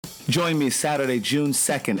Join me Saturday, June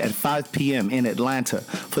 2nd at 5 p.m. in Atlanta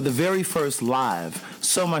for the very first live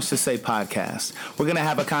So Much to Say podcast. We're going to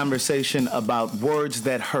have a conversation about words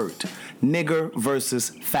that hurt, nigger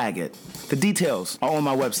versus faggot. The details are on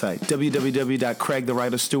my website,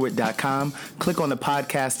 www.craigthewriterstewart.com. Click on the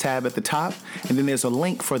podcast tab at the top, and then there's a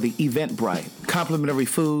link for the Eventbrite. Complimentary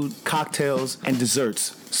food, cocktails, and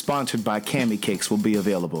desserts sponsored by Cami Cakes will be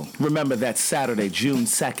available. Remember, that's Saturday, June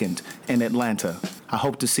 2nd in Atlanta. I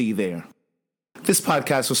hope to see you there. This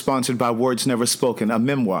podcast was sponsored by Words Never Spoken, a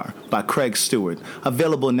memoir by Craig Stewart.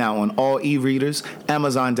 Available now on all e-readers,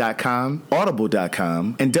 Amazon.com,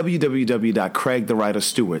 Audible.com, and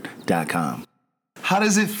www.craigthewriterstewart.com. How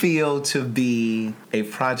does it feel to be a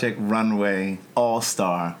Project Runway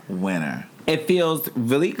All-Star winner? It feels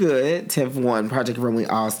really good to have won Project Runway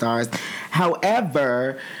All-Stars.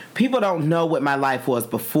 However, people don't know what my life was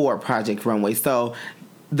before Project Runway. So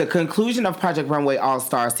the conclusion of Project Runway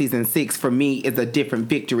All-Star Season 6 for me is a different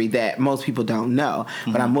victory that most people don't know.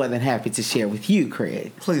 Mm-hmm. But I'm more than happy to share with you,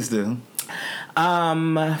 Craig. Please do.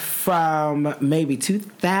 From maybe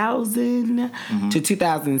 2000 to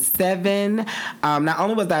 2007, not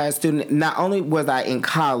only was I a student, not only was I in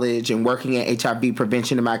college and working in HIV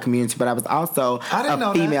prevention in my community, but I was also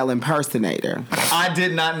a female impersonator. I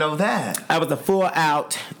did not know that. I was a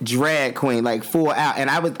full-out drag queen, like full-out, and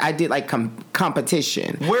I did like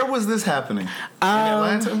competition. Where was this happening? In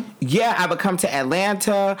Atlanta? Yeah, I would come to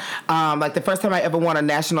Atlanta. Like the first time I ever won a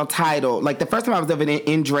national title, like the first time I was ever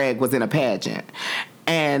in drag was in a pageant.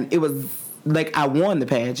 And it was like I won the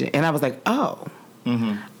pageant. And I was like, oh,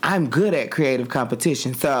 I'm good at creative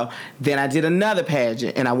competition. So then I did another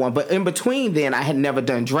pageant and I won. But in between then, I had never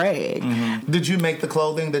done drag. Did you make the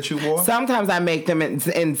clothing that you wore? Sometimes I make them and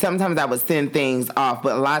sometimes I would send things off.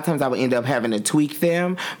 But a lot of times I would end up having to tweak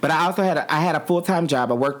them. But I also had a full-time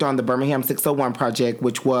job. I worked on the Birmingham 601 project,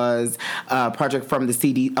 which was a project from the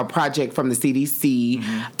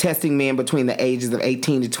CDC, testing men between the ages of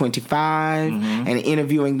 18 to 25 and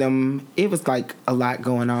interviewing them. It was like a lot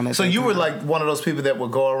going on. So you were like one of those people that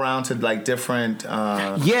would go around to like different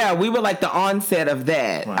yeah, we were like the onset of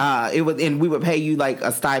that. Right. It was, and we would pay you like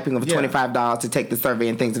a stipend of $25 to take the survey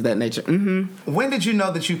and things of that nature. When did you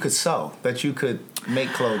know that you could sew, that you could make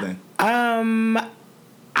clothing?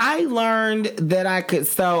 I learned that I could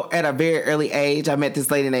sew at a very early age. I met this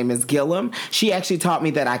lady named Ms. Gillum. She actually taught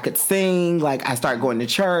me that I could sing. Like, I started going to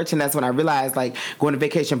church, and that's when I realized, like, going to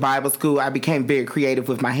vacation Bible school, I became very creative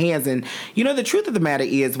with my hands. And, you know, the truth of the matter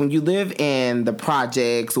is when you live in the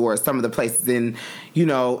projects or some of the places in, you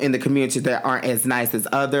know, in the community that aren't as nice as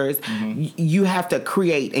others, you have to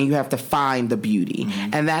create and you have to find the beauty.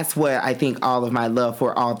 And that's what I think all of my love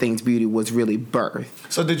for all things beauty was really birthed.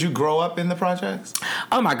 So did you grow up in the projects?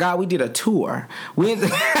 Oh my God, we did a tour. I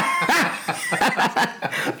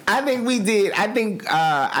think we did.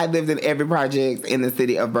 I lived in every project in the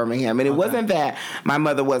city of Birmingham. And it wasn't that my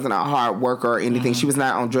mother wasn't a hard worker or anything. She was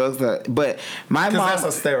not on drugs. But my mom... Because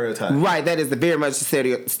that's a stereotype. Right, that is very much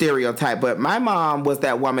a stereotype. But my mom was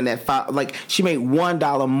that woman that, she made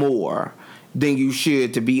 $1 more than you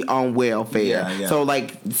should to be on welfare. Yeah. So,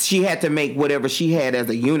 like, she had to make whatever she had as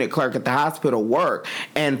a unit clerk at the hospital work.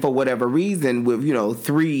 And for whatever reason, with,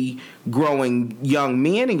 3 growing young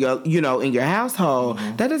men in your household,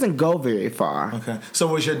 that doesn't go very far. Okay. So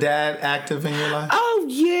was your dad active in your life? Oh,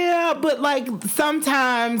 yeah. But, like,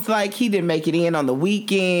 sometimes, like, he didn't make it in on the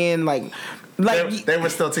weekend. Like they were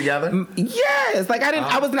still together? Yes. Like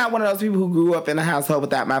I was not one of those people who grew up in a household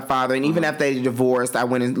without my father. And even after they divorced, I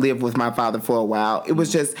went and lived with my father for a while. It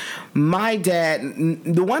was just my dad.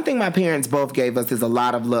 The one thing my parents both gave us is a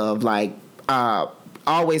lot of love. Like,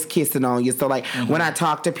 always kissing on you. So, like, when I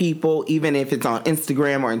talk to people, even if it's on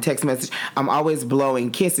Instagram or in text message, I'm always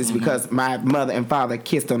blowing kisses because my mother and father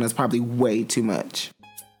kissed on us probably way too much.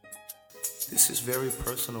 This is very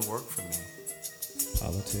personal work for me.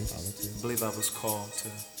 Politics. I believe I was called to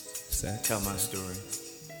tell my story,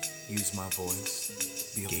 use my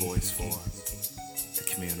voice, be a voice for the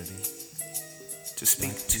community, to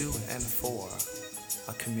speak to and for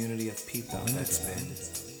a community of people that's been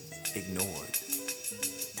ignored,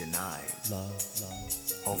 denied,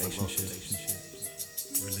 overlooked.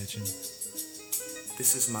 Religion.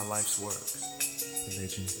 This is my life's work.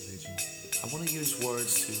 Religion. I want to use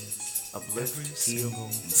words to uplift, heal,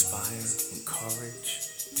 inspire, encourage.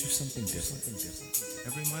 Do something different.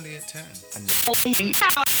 Every Monday at 10.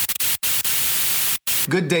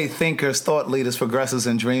 Good day, thinkers, thought leaders, progressives,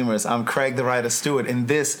 and dreamers. I'm Craig the Writer Stewart, and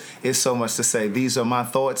this is So Much to Say. These are my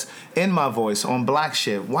thoughts in my voice on black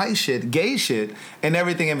shit, white shit, gay shit, and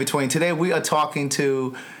everything in between. Today we are talking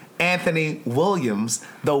to Anthony Williams,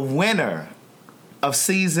 the winner of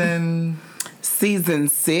season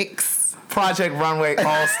 6. Project Runway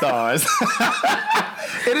All-Stars.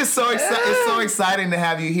 It's so exciting to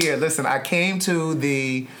have you here. Listen, I came to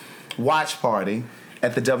the watch party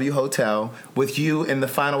at the W Hotel with you in the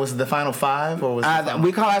final. Was it the final 5 or was it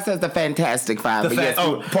we call ourselves the Fantastic Five.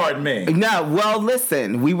 Pardon me. No, well,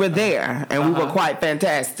 listen, we were there and we were quite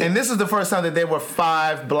fantastic. And this is the first time that there were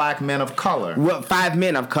 5 black men of color. Well, 5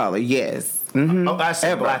 men of color, yes. Mm-hmm. Oh, I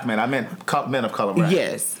said black men. I meant men of color, right?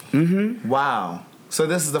 Yes. Mm-hmm. Wow. So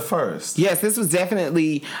this is the first. Yes, this was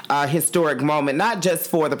definitely a historic moment, not just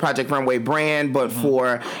for the Project Runway brand, but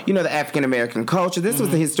for, the African American culture. This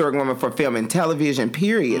was a historic moment for film and television,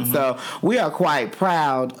 period. So we are quite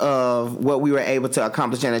proud of what we were able to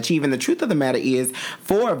accomplish and achieve. And the truth of the matter is,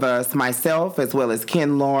 4 of us, myself, as well as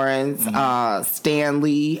Ken Lawrence,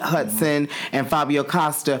 Stanley Hudson, and Fabio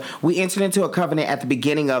Costa, we entered into a covenant at the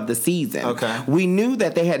beginning of the season. Okay. We knew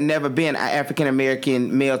that there had never been an African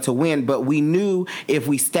American male to win, but we knew if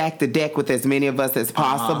we stacked the deck with as many of us as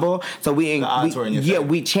possible, so we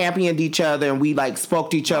championed each other and we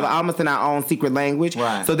spoke to each other almost in our own secret language.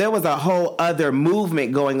 Right. So there was a whole other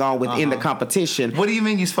movement going on within the competition. What do you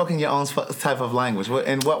mean you spoke in your own type of language?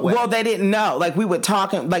 In what way? Well, they didn't know. We would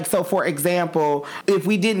talk, so for example, if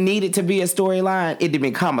we didn't need it to be a storyline, it didn't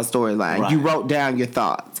become a storyline. Right. You wrote down your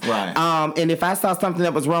thoughts. Right. And if I saw something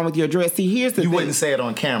that was wrong with your dress, here's the thing. You wouldn't say it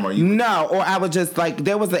on camera. No, or I would just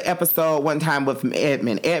there was an episode one time with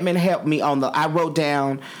Edmund. Edmund helped me I wrote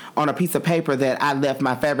down on a piece of paper that I left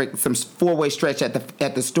my fabric, some 4-way stretch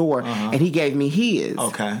at the store, and he gave me his.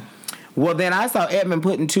 Okay. Well, then I saw Edmund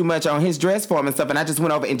putting too much on his dress form and stuff, and I just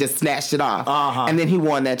went over and just snatched it off. And then he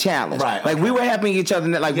won that challenge. Right. We were helping each other.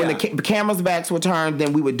 When the camera's backs were turned,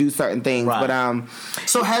 then we would do certain things. Right. But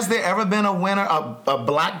so has there ever been a winner, a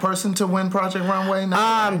black person to win Project Runway?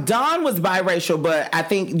 Dawn was biracial, but I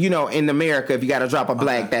think in America, if you got to drop a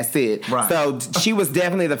black, that's it. Right. So she was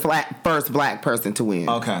definitely the first black person to win.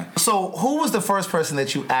 Okay. So who was the first person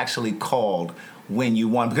that you actually called when you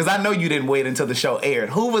won? Because I know you didn't wait until the show aired.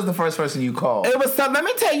 Who was the first person you called? It was let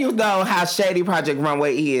me tell you though how shady Project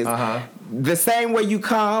Runway is. The same way you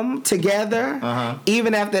come together,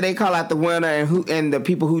 even after they call out the winner and the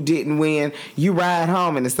people who didn't win, you ride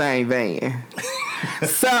home in the same van.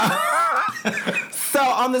 So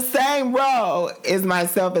on the same row is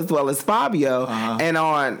myself as well as Fabio,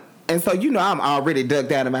 And so, I'm already dug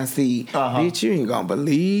down in my seat. Bitch, you ain't gonna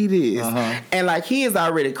believe this. And he is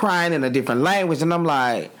already crying in a different language. And I'm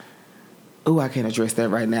like, ooh, I can't address that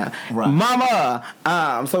right now. Right.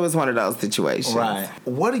 Mama! So it's one of those situations. Right.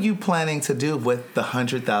 What are you planning to do with the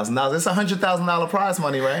 $100,000? It's $100,000 prize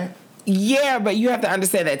money, right? Yeah, but you have to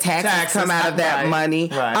understand that taxes come out of that money.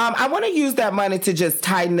 Right. I want to use that money to just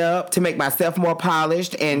tighten up, to make myself more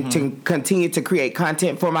polished, and to continue to create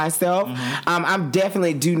content for myself. I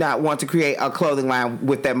definitely do not want to create a clothing line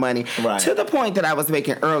with that money. Right. To the point that I was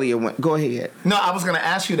making earlier. Go ahead. No, I was going to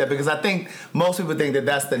ask you that because I think most people think that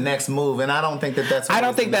that's the next move, and I don't think that that's. I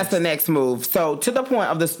don't think that's the next move. So to the point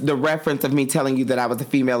of the reference of me telling you that I was a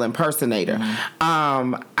female impersonator,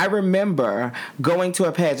 I remember going to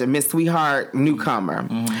a pageant, Miss Sweetheart Newcomer.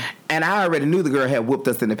 And I already knew the girl had whooped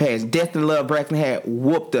us in the pageant. Destin Love Braxton had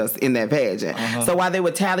whooped us in that pageant. So while they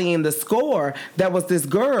were tallying the score, there was this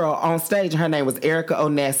girl on stage. Her name was Erica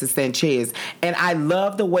Onassis Sanchez. And I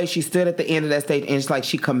loved the way she stood at the end of that stage, and it's like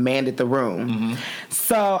she commanded the room.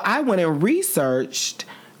 So I went and researched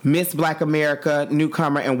Miss Black America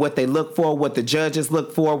Newcomer and what they look for, what the judges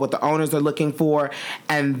look for, what the owners are looking for.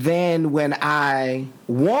 And then when I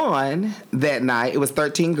won that night, it was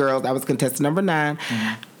 13 girls. I was contestant number 9.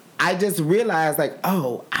 I just realized,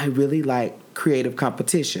 I really like creative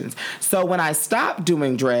competitions. So when I stopped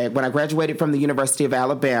doing drag, when I graduated from the University of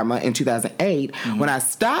Alabama in 2008, when I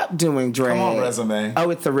stopped doing drag... Come on, resume. Oh,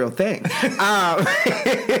 it's a real thing.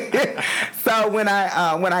 So when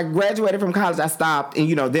I graduated from college, I stopped,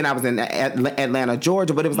 and then I was in Atlanta,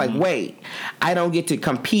 Georgia, but it was wait, I don't get to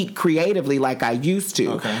compete creatively like I used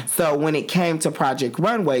to. Okay. So when it came to Project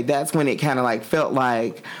Runway, that's when it kind of felt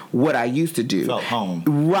like what I used to do. Felt home.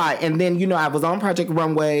 Right. And then, I was on Project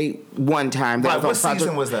Runway one time. Right. What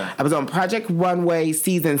season was that? I was on Project Runway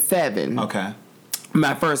season 7. Okay.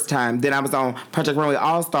 My first time. Then I was on Project Runway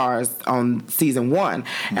All-Stars on season 1.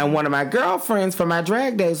 And one of my girlfriends from my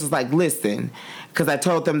drag days was like, listen, because I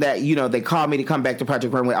told them that, they called me to come back to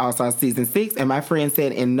Project Runway Allstar Season 6, and my friend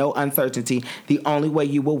said, in no uncertainty, the only way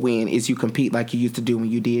you will win is you compete like you used to do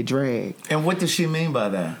when you did drag. And what does she mean by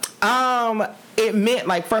that? It meant,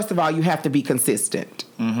 first of all, you have to be consistent.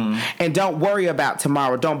 Mm-hmm. And don't worry about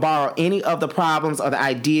tomorrow. Don't borrow any of the problems or the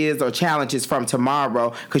ideas or challenges from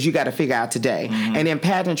tomorrow, because you got to figure out today. Mm-hmm. And in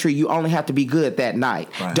pageantry, you only have to be good that night.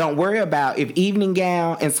 Right. Don't worry about if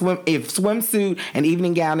swimsuit and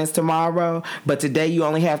evening gown is tomorrow, but today you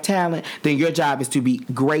only have talent, then your job is to be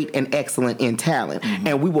great and excellent in talent. Mm-hmm.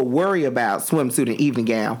 And we will worry about swimsuit and evening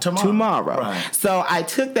gown tomorrow. Right. So I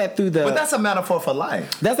took that through But that's a metaphor for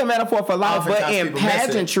life. That's a metaphor for life. But in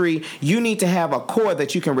pageantry, you need to have a core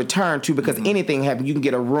that you can return to, because anything happens. You can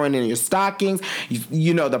get a ruin in your stockings.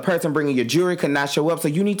 The person bringing your jewelry could not show up. So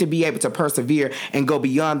you need to be able to persevere and go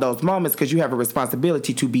beyond those moments, because you have a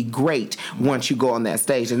responsibility to be great once you go on that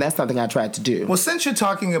stage. And that's something I tried to do. Well, since you're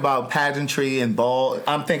talking about pageantry and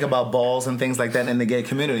I'm thinking about balls and things like that in the gay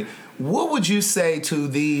community. What would you say to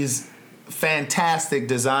these fantastic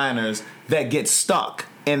designers that get stuck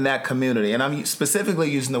in that community? And I'm specifically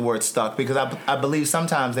using the word stuck because I believe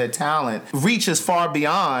sometimes their talent reaches far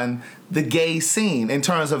beyond the gay scene in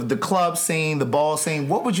terms of the club scene, the ball scene.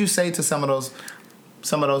 What would you say to some of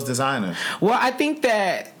those designers? Well, I think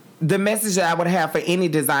that the message that I would have for any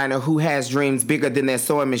designer who has dreams bigger than their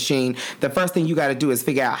sewing machine, the first thing you got to do is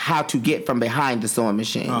figure out how to get from behind the sewing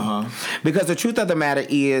machine. Uh-huh. Because the truth of the matter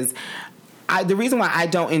is, the reason why I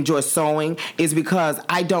don't enjoy sewing is because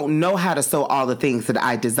I don't know how to sew all the things that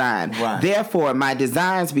I design. Right. Therefore, my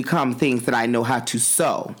designs become things that I know how to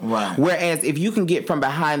sew. Right. Whereas if you can get from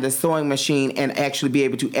behind the sewing machine and actually be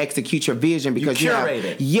able to execute your vision, because you curate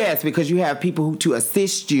it. Yes, because you have people to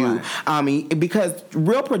assist you. Right. Because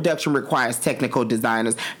real production requires technical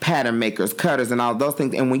designers, pattern makers, cutters, and all those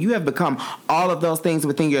things. And when you have become all of those things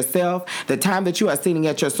within yourself, the time that you are sitting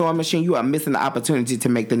at your sewing machine, you are missing the opportunity to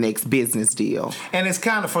make the next business deal. And it's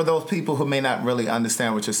kind of, for those people who may not really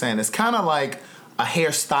understand what you're saying, it's kind of like a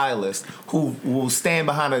hairstylist who will stand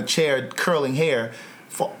behind a chair curling hair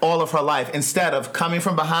for all of her life, instead of coming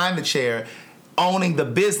from behind the chair, owning the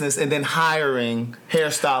business, and then hiring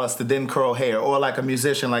hairstylists to then curl hair, or like a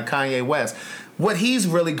musician like Kanye West. What he's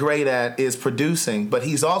really great at is producing, but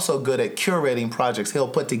he's also good at curating projects. He'll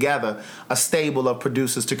put together a stable of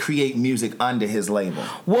producers to create music under his label.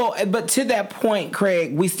 Well, but to that point,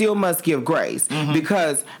 Craig, we still must give grace,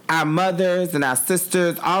 because our mothers and our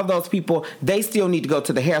sisters, all those people, they still need to go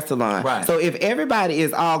to the hair salon. Right. So if everybody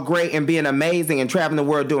is all great and being amazing and traveling the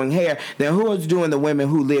world doing hair, then who is doing the women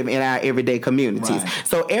who live in our everyday communities? Right.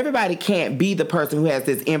 So everybody can't be the person who has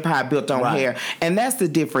this empire built on hair. And that's the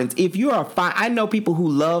difference. If you are fine, I know people who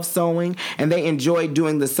love sewing and they enjoy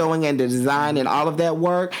doing the sewing and the design and all of that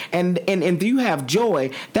work, and if you have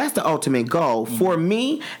joy, that's the ultimate goal. For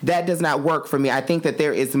me, that does not work for me. I think that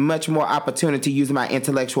there is much more opportunity using my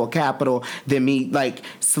intellectual capital than me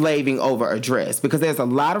slaving over a dress, because there's a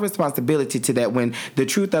lot of responsibility to that, when the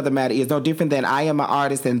truth of the matter is no different than I am an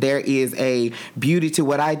artist and there is a beauty to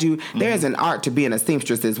what I do. There is an art to being a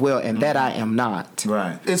seamstress as well, and that I am not.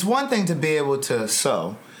 Right. It's one thing to be able to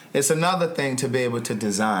sew. It's another thing to be able to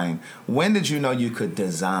design. When did you know you could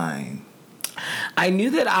design? I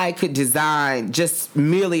knew that I could design just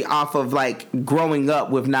merely off of growing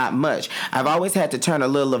up with not much. I've always had to turn a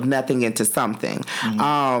little of nothing into something.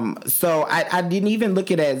 So I didn't even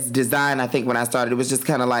look at it as design, I think, when I started. It was just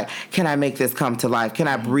kind of like, can I make this come to life? Can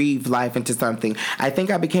I breathe life into something? I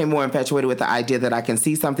think I became more infatuated with the idea that I can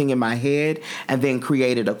see something in my head and then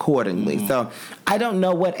create it accordingly. So I don't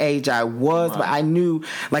know what age I was, but I knew,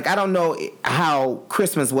 I don't know how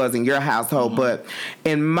Christmas was in your household, but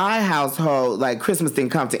in my household, Christmas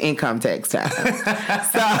didn't come to income tax time.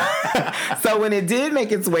 So when it did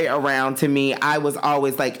make its way around to me, I was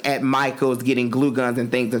always at Michael's getting glue guns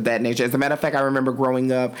and things of that nature. As a matter of fact, I remember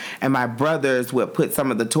growing up and my brothers would put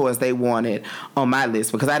some of the toys they wanted on my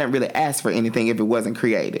list because I didn't really ask for anything if it wasn't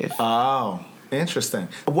creative. Oh, interesting.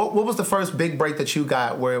 What was the first big break that you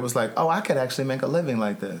got where it was like, oh, I could actually make a living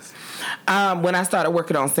like this? When I started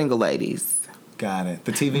working on Single Ladies. Got it.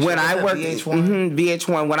 The TV show, when I worked VH1?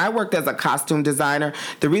 VH1. When I worked as a costume designer,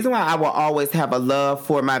 the reason why I will always have a love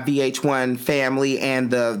for my VH1 family and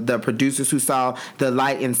the producers who saw the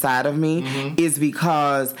light inside of me is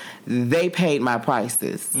because they paid my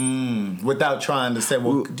prices. Without trying to say,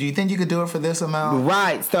 well, do you think you could do it for this amount?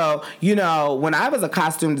 Right. So, when I was a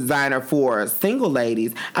costume designer for Single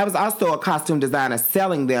Ladies, I was also a costume designer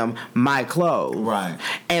selling them my clothes. Right.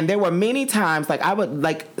 And there were many times,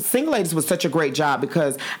 Single Ladies was such a great job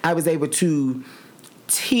because I was able to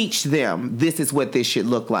teach them this is what this should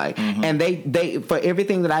look like. And they for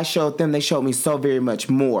everything that I showed them, they showed me so very much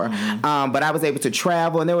more. But I was able to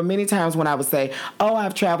travel, and there were many times when I would say, oh,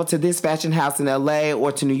 I've traveled to this fashion house in LA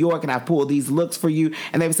or to New York, and I pulled these looks for you,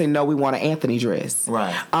 and they would say, no, we want an Anthony dress.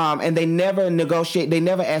 Right. And they never negotiate, they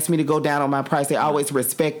never asked me to go down on my price. They always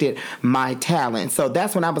respected my talent. So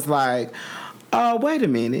that's when I was like, oh, wait a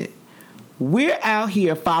minute. We're out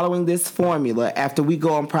here following this formula after we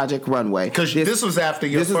go on Project Runway. Because this was after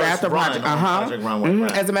your first run on Project Runway.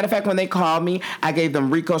 Right. As a matter of fact, when they called me, I gave them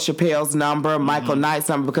Rico Chappelle's number, Michael Knight's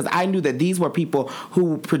number, because I knew that these were people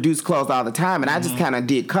who produce clothes all the time, and I just kind of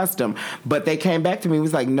did custom. But they came back to me and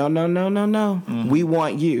was like, no, we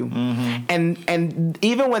want you. And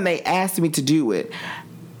even when they asked me to do it,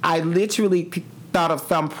 I literally thought of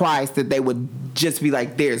some price that they would just be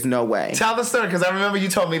like, there's no way. Tell the story, because I remember you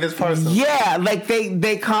told me this person. Yeah, like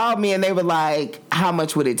they called me and they were like, how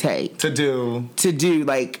much would it take to do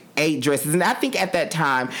like 8 dresses? And I think at that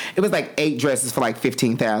time it was like 8 dresses for like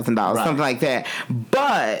 $15,000, something like that.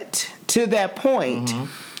 But to that point,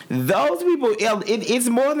 those people, it's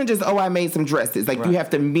more than just, oh, I made some dresses. Like, you have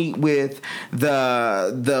to meet with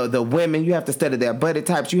the women. You have to study their body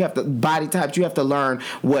types. You have to learn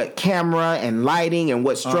what camera and lighting and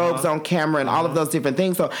what strobes on camera and all of those different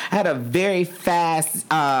things. So I had a very fast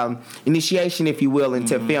initiation, if you will,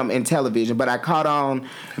 into film and television. But I caught on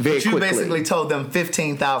very quickly. You basically told them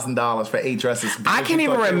 $15,000 for 8 dresses. I can't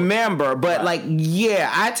even remember, but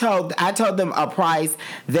I told them a price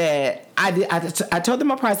that I told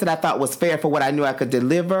them a price that I thought was fair for what I knew I could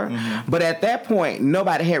deliver. But at that point,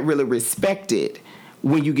 nobody had really respected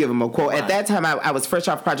when you give them a quote. Right. At that time, I was fresh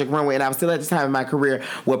off Project Runway, and I was still at the time in my career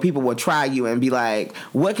where people would try you and be like,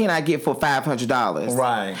 what can I get for $500?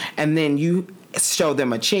 Right. And then you show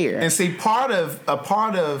them a chair. And see, part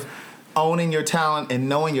of owning your talent and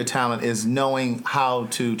knowing your talent is knowing how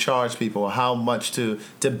to charge people, how much to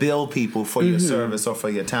bill people for your service or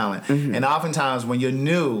for your talent. And oftentimes when you're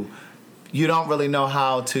new, you don't really know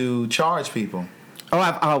how to charge people. Oh,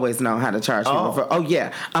 I've always known how to charge people.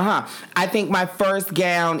 I think my first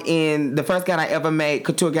gown I ever made,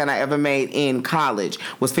 couture gown I ever made in college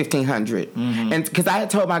was $1,500. And because I had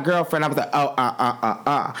told my girlfriend, I was like,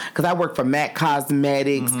 because I worked for MAC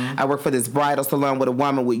Cosmetics. I worked for this bridal salon with a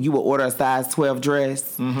woman you would order a size 12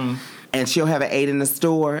 dress. And she'll have an 8 in the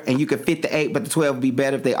store, and you could fit the 8, but the 12 would be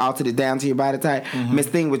better if they altered it down to your body type. Miss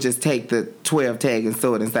Thing would just take the 12 tag and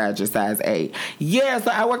sew it inside your size 8. Yeah,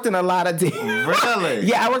 so I worked in a lot of Really?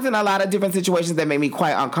 Yeah, I worked in a lot of different situations that made me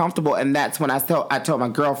quite uncomfortable, and that's when I told my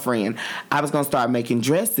girlfriend I was going to start making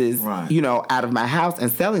dresses, out of my house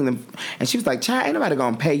and selling them. And she was like, "Child, ain't nobody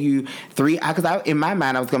going to pay you $3," because in my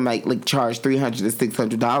mind I was going to charge $300 to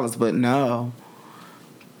 $600, but no.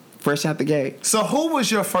 Fresh out the gate. So who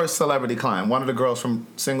was your first celebrity client? One of the girls from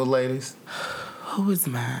Single Ladies? Who was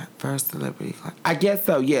my first celebrity client? I guess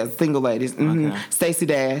so, yeah, Single Ladies. Okay. Stacey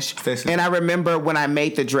Dash. And I remember when I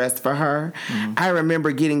made the dress for her, I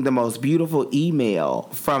remember getting the most beautiful email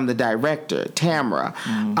from the director, Tamara.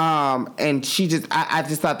 And she just, I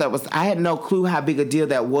just thought that was, I had no clue how big a deal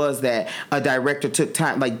that was that a director took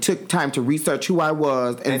time to research who I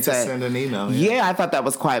was and to send an email. Yeah, I thought that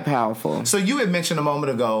was quite powerful. So you had mentioned a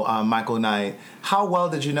moment ago, Michael Knight. How well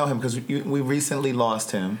did you know him? Because we recently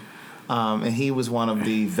lost him. And he was one of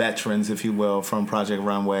the veterans, if you will, from Project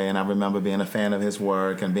Runway. And I remember being a fan of his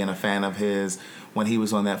work and being a fan of his when he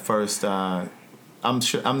was on that first. I'm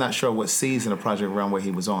not sure what season of Project Runway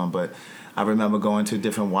he was on, but I remember going to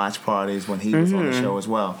different watch parties when he was on the show as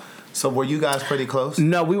well. So were you guys pretty close?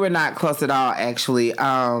 No, we were not close at all, actually. As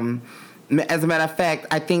a matter of fact,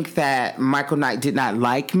 I think that Michael Knight did not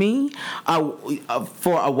like me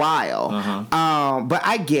for a while. But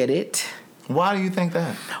I get it. Why do you think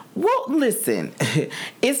that? Well, listen,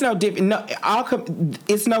 it's no different.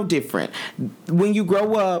 It's no different. When you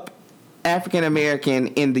grow up African American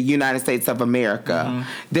in the United States of America,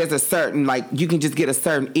 there's a certain, you can just get a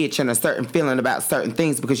certain itch and a certain feeling about certain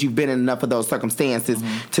things because you've been in enough of those circumstances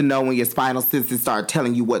to know when your spinal senses start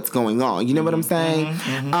telling you what's going on. You know what I'm saying?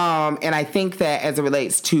 And I think that as it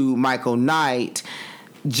relates to Michael Knight,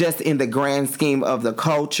 just in the grand scheme of the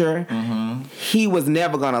culture, he was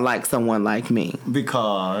never going to like someone like me.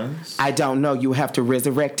 Because? I don't know. You have to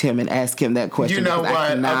resurrect him and ask him that question. You know what? I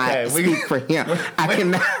cannot speak for him. I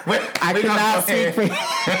cannot speak for him.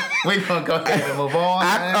 We're going to go ahead and move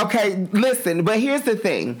on. Okay, listen, but here's the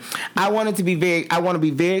thing. I want to be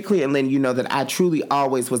very clear and letting you know that I truly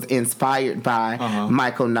always was inspired by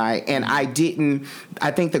Michael Knight. And I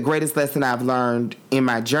think the greatest lesson I've learned in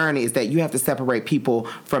my journey is that you have to separate people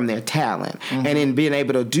from their talent. And in being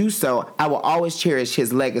able to do so, I will always cherish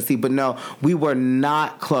his legacy. But no, we were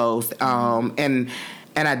not close.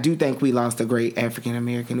 And I do think we lost a great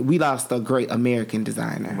African-American. We lost a great American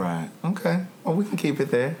designer. Right. Okay. Well, we can keep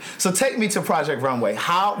it there. So take me to Project Runway.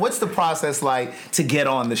 What's the process like to get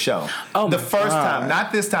on the show? The first time,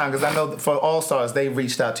 not this time, because I know for Allstars, they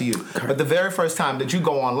reached out to you. Correct. But the very first time, did you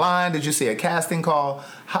go online? Did you see a casting call?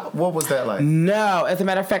 What was that like? No. As a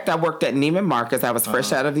matter of fact, I worked at Neiman Marcus. I was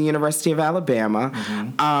fresh out of the University of Alabama.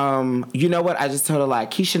 You know what? I just told her,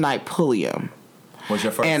 like, Keisha Knight Pulliam was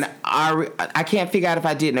your first? And I can't figure out if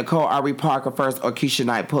I did Nicole Ari Parker first or Keisha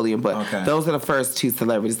Knight Pulliam, but those are the first two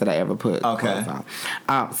celebrities that I ever put clothes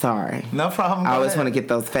on. Sorry. No problem. I always want to get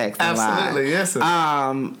those facts in line. Absolutely, yes.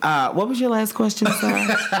 What was your last question,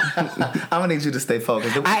 sir? I'm going to need you to stay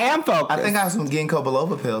focused. I am focused. I think I have some ginkgo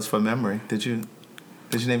biloba pills from memory. Did you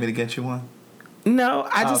need me to get you one? No,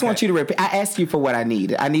 I just want you to repeat. I asked you for what I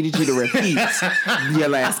needed. I needed you to repeat your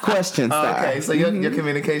last question, sir. Okay, so your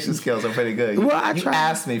communication skills are pretty good. Well, I tried. You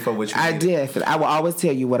asked me for what you needed. I did. I will always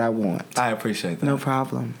tell you what I want. I appreciate that. No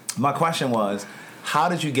problem. My question was, how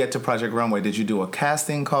did you get to Project Runway? Did you do a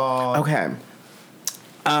casting call? Okay.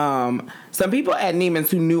 Some people at Neiman's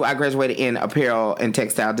who knew I graduated in apparel and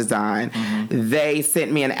textile design, they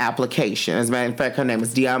sent me an application. As a matter of fact, her name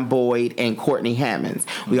was Dionne Boyd and Courtney Hammonds.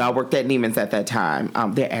 We all worked at Neiman's at that time.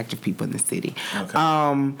 They're active people in the city.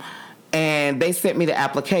 Okay. And they sent me the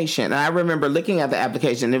application. And I remember looking at the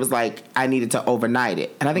application, and it was like I needed to overnight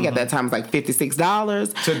it. And I think at that time it was like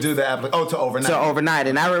 $56. To do the application? Oh, to overnight To overnight.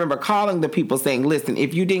 And I remember calling the people saying, listen,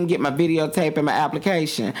 if you didn't get my videotape and my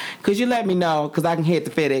application, could you let me know? Because I can hit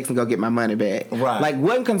the FedEx and go get my money back. Right. Like,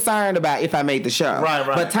 wasn't concerned about if I made the show. Right.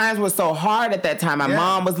 But times were so hard at that time. My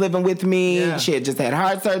mom was living with me. Yeah. She had just had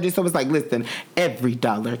heart surgery. So it was like, listen, every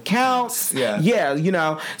dollar counts. Yeah, you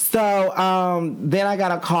know. So then I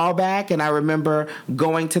got a call back. And I remember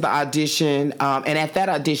going to the audition, and at that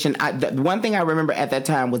audition, the one thing I remember at that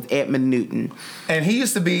time was Edmund Newton. And he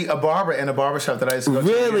used to be a barber in a barbershop that I used to go to.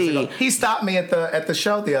 Really? He stopped me at the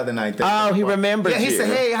show the other night. He remembers. Yeah, he said,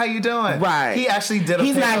 "Hey, how you doing?" Right. He actually did.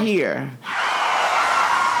 He's not here.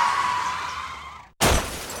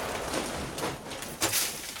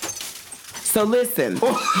 So listen,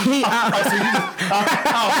 okay.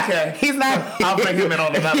 He's not. I'll bring him in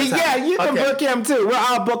on the other side. Yeah, you can book him too. We're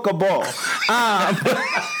all bookable.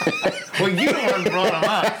 Well, you brought him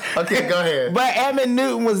up. Okay, go ahead. But Edmund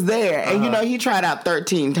Newton was there, and you know he tried out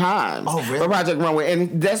 13 times. Oh, really? For Project Runway,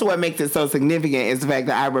 and that's what makes it so significant is the fact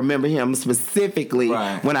that I remember him specifically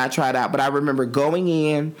when I tried out. But I remember going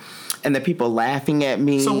in. And the people laughing at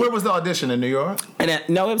me. So where was the audition, in New York?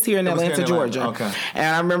 No, it was here in Atlanta, Georgia. Okay.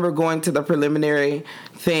 And I remember going to the preliminary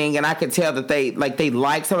thing, and I could tell that they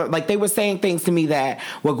liked some. Like they were saying things to me that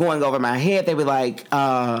were going over my head. They were like,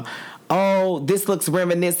 oh, this looks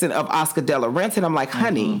reminiscent of Oscar de la Renta. And I'm like,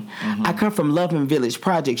 honey, I come from Love and Village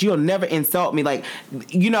Projects. You'll never insult me. Like,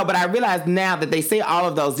 you know, but I realize now that they say all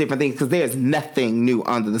of those different things because there's nothing new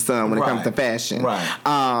under the sun when it comes to fashion. Right.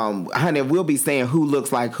 Honey, we'll be saying who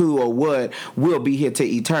looks like who or what. We'll be here to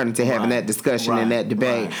eternity having that discussion and that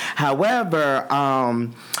debate. Right. However,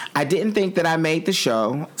 I didn't think that I made the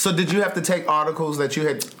show. So did you have to take articles that you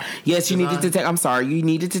had Yes, you needed to take, you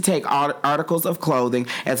needed to take articles of clothing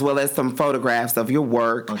as well as some photographs of your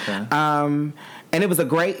work. Okay. And it was a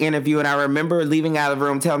great interview, and I remember leaving out of the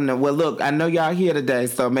room telling them, well, look, I know y'all here today,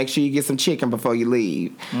 so make sure you get some chicken before you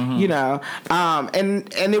leave. You know?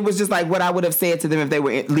 And it was just like what I would have said to them if they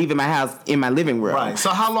were leaving my house in my living room. Right. So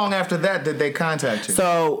how long after that did they contact you?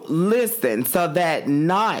 So, listen, so that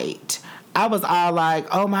night, I was all like,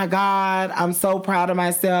 oh my God, I'm so proud of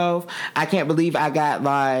myself. I can't believe I got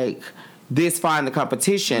like this far in the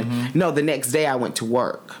competition. No, the next day I went to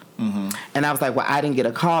work. And I was like, well, I didn't get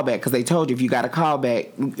a call back because they told you if you got a call back,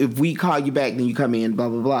 if we call you back, then you come in, blah,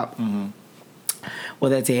 blah, blah. Well,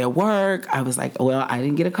 that day at work, I was like, well, I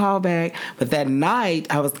didn't get a call back. But that night,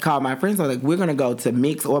 I was calling my friends. I was like, we're going to go to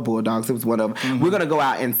Mix or Bulldogs. It was one of them. We're going to go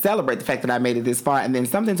out and celebrate the fact that I made it this far. And then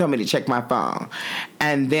something told me to check my phone.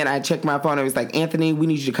 And then I checked my phone. And it was like, Anthony, we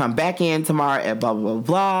need you to come back in tomorrow at blah, blah, blah,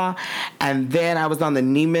 blah. And then I was on the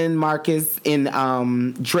Neiman Marcus in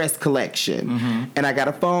dress collection. And I got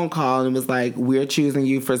a phone call. And it was like, we're choosing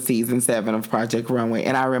you for season 7 of Project Runway.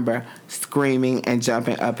 And I remember screaming and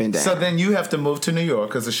jumping up and down. So then you have to move to New York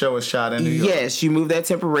because the show is shot in New York. Yes, you move there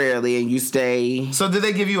temporarily and you stay. So did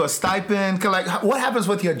they give you a stipend? Like, what happens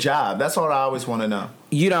with your job? That's what I always want to know.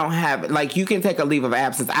 You don't have, like, you can take a leave of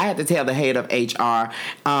absence. I had to tell the head of HR,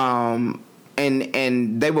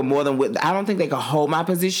 And they were more than I don't think they could hold my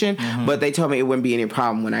position, but they told me it wouldn't be any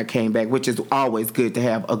problem when I came back, which is always good to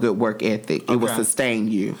have a good work ethic. It will sustain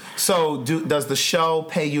you. So does the show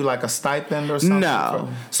pay you like a stipend or something? No.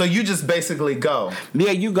 So you just basically go?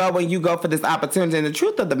 Yeah, you go when you go for this opportunity. And the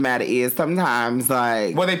truth of the matter is sometimes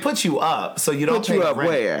like... Well, they put you up, so you don't pay you up rent.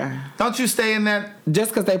 Where? Don't you stay in that...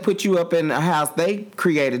 Just because they put you up in a house they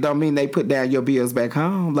created don't mean they put down your bills back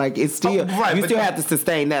home. Like, it's still... you still have to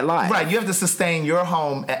sustain that life. Right, you have to sustain your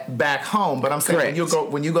home back home. But I'm saying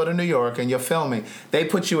when you go to New York and you're filming, they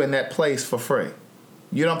put you in that place for free.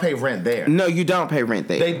 You don't pay rent there. No, you don't pay rent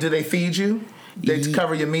there. Do they feed you? They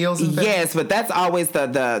cover your meals and things? Yes, but that's always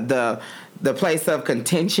the place of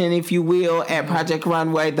contention, if you will, at Project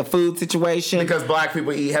Runway, the food situation. Because black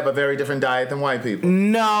people have a very different diet than white people.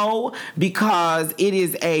 No, because it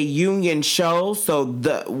is a union show, so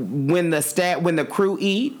when the crew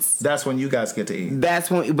eats, that's when you guys get to eat.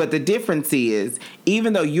 But the difference is,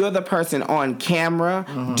 even though you're the person on camera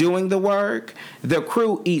doing the work, the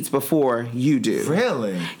crew eats before you do.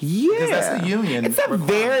 Really? Yeah. Because that's a union. It's a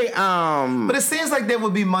very But it seems like there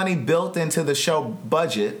would be money built into the show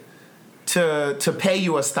budget to pay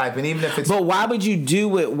you a stipend, even if it's... But why would you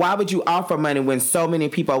do it? Why would you offer money when so many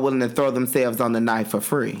people are willing to throw themselves on the knife for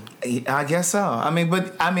free? I guess so. I'm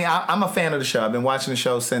a fan of the show. I've been watching the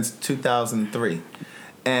show since 2003.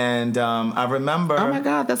 And I remember... Oh, my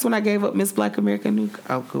God. That's when I gave up Miss Black America New...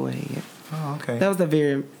 Oh, go ahead. Oh, okay. That was a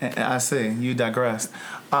very... I see. You digressed.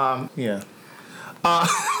 Yeah.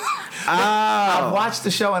 I've watched the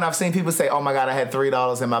show and I've seen people say, "Oh my God, I had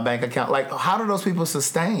 $3 in my bank account." Like, how do those people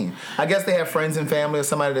sustain? I guess they have friends and family or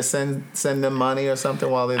somebody to send them money or something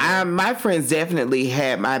while they're there. My friends definitely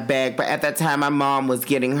had my back, but at that time, my mom was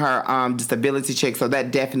getting her disability check, so that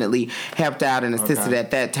definitely helped out and assisted at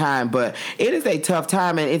that time. But it is a tough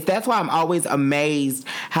time, and that's why I'm always amazed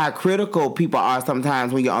how critical people are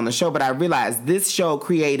sometimes when you're on the show. But I realize this show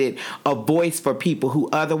created a voice for people who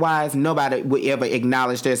otherwise nobody would ever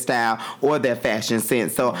acknowledge their style or their fashion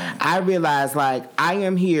sense. So I realized, like, I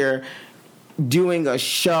am here doing a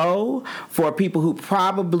show for people who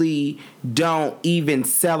probably don't even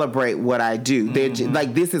celebrate what I do. They're just,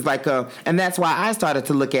 like, this is like and that's why I started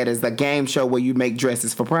to look at it as a game show where you make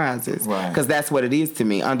dresses for prizes. Because that's what it is to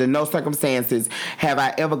me. Under no circumstances have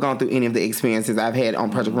I ever gone through any of the experiences I've had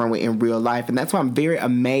on Project Runway in real life. And that's why I'm very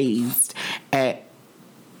amazed at...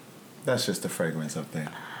 That's just the fragrance up there.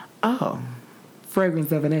 Oh.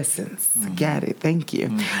 Fragrance of an essence. Got it. Thank you.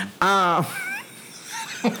 I'm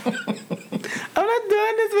not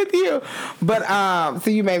doing this with you. But, so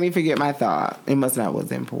you made me forget my thought. It must not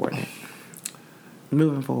was important.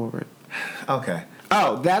 Moving forward. Okay.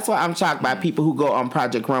 Oh, that's why I'm shocked by people who go on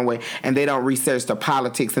Project Runway and they don't research the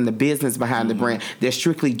politics and the business behind the brand. They're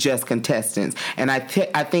strictly just contestants. And I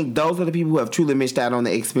think those are the people who have truly missed out on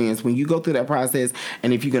the experience. When you go through that process,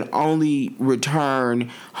 and if you can only return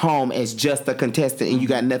home as just a contestant and you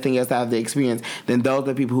got nothing else out of the experience, then those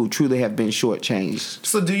are the people who truly have been shortchanged.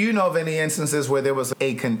 So do you know of any instances where there was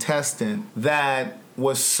a contestant that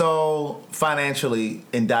was so financially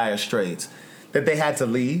in dire straits that they had to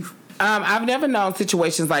leave? I've never known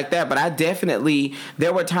situations like that, but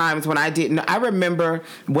there were times when I didn't. I remember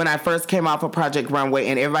when I first came off of Project Runway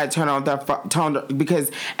and everybody turned on their phone, because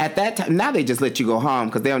at that time, now they just let you go home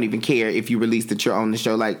because they don't even care if you release that you're on the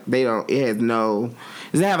show. Like, it doesn't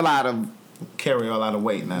have a lot of... carry a lot of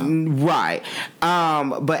weight now. Right.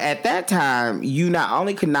 But at that time, you not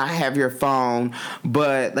only could not have your phone,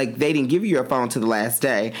 but, like, they didn't give you your phone to the last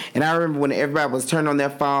day. And I remember when everybody was turned on their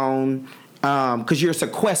phone... because you're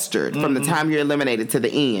sequestered from the time you're eliminated to the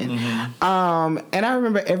end. And I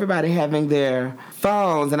remember everybody having their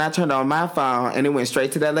phones, and I turned on my phone, and it went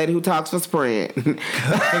straight to that lady who talks for Sprint. The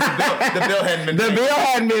bill hadn't been paid. The bill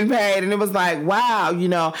hadn't been paid, and it was like, wow,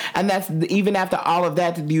 and that's even after all of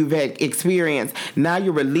that you've had experienced, now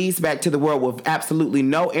you're released back to the world with absolutely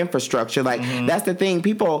no infrastructure. Like, that's the thing,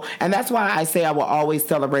 people, and that's why I say I will always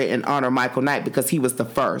celebrate and honor Michael Knight, because he was the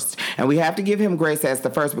first. And we have to give him grace as the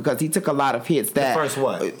first, because he took a lot of hits. The first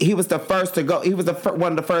what? He was the first to go. He was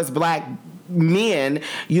one of the first black men,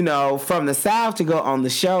 from the South to go on the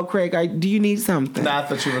show. Craig, do you need something? No, I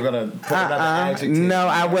thought you were going to put another adjective. No,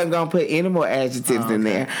 I wasn't going to put any more adjectives in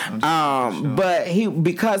there. Sure. But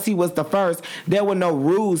because he was the first, there were no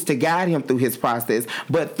rules to guide him through his process.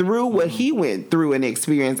 But through what he went through and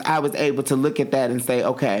experienced, I was able to look at that and say,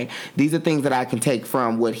 okay, these are things that I can take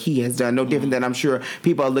from what he has done. No different than I'm sure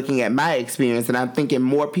people are looking at my experience, and I'm thinking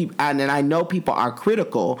more people, and I know people are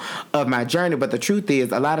critical of my journey, but the truth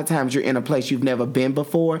is, a lot of times you're in a place place you've never been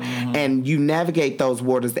before, and you navigate those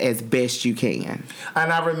waters as best you can.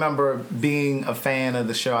 And I remember being a fan of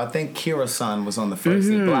the show. I think Kira Sun was on the first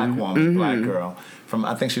season, black woman, black girl.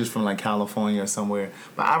 I think she was from like California or somewhere.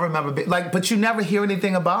 But I remember, but you never hear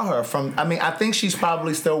anything about her. I think she's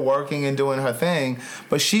probably still working and doing her thing,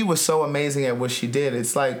 but she was so amazing at what she did.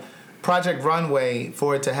 It's like Project Runway,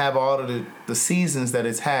 for it to have all of the seasons that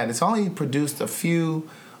it's had, it's only produced a few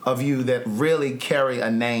of you that really carry a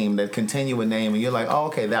name, that continue a name, and you're like, oh,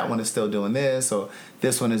 okay, that one is still doing this, or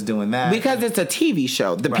this one is doing that. Because it's a TV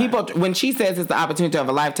show. The people, when she says it's the opportunity of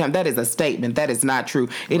a lifetime, that is a statement. That is not true.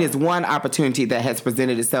 It is one opportunity that has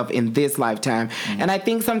presented itself in this lifetime. And I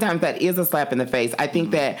think sometimes that is a slap in the face. I think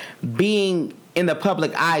that being in the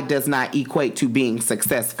public eye does not equate to being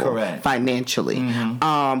successful financially.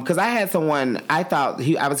 Because I had someone, I thought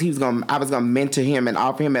I was gonna mentor him and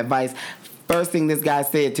offer him advice. First thing this guy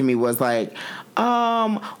said to me was like,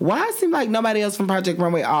 why it seems like nobody else from Project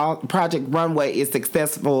Runway is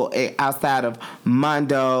successful outside of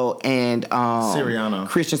Mondo and Siriano.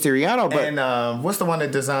 Christian Siriano. But and what's the one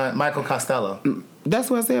that designed Michael Costello? That's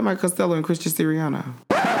what I said, Michael Costello and Christian Siriano.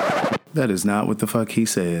 That is not what the fuck he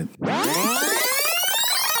said.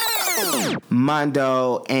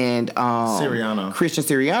 Mondo and Siriano. Christian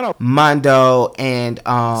Siriano. Mondo and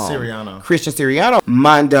Siriano. Christian Siriano.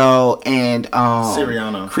 Mondo and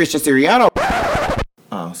Siriano. Christian Siriano.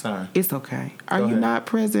 Oh, sorry. It's okay. Are Go you ahead. not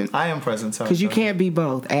present? I am present. Because you can't be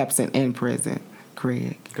both absent and present,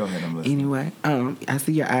 Craig. Go ahead, I'm listening. Anyway, I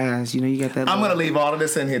see your eyes. You know, you got that. I'm going to leave all of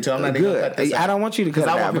this in here, too. I'm not even going to cut this I don't want you to cut it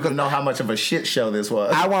out. I want people to know how much of a shit show this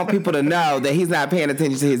was. I want people to know that he's not paying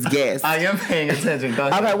attention to his guests. I am paying attention. Go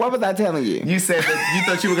ahead. Okay, what was I telling you? You said that you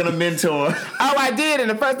thought you were going to mentor. Oh, I did. And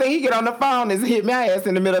the first thing he get on the phone is hit my ass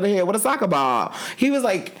in the middle of the head with a soccer ball. He was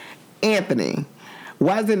like, Anthony,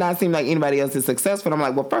 why does it not seem like anybody else is successful? And I'm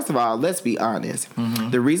like, well, first of all, let's be honest.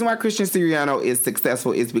 The reason why Christian Siriano is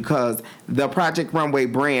successful is because the Project Runway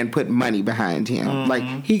brand put money behind him. Like,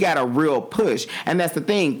 he got a real push. And that's the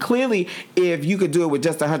thing. Clearly, if you could do it with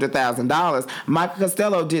just $100,000, Michael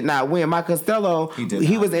Costello did not win. Michael Costello,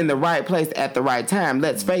 he was in the right place at the right time.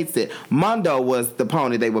 Let's face it. Mondo was the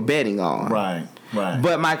pony they were betting on. Right.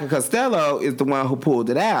 But Michael Costello is the one who pulled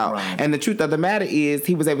it out. And the truth of the matter is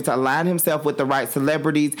he was able to align himself with the right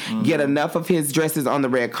celebrities, get enough of his dresses on the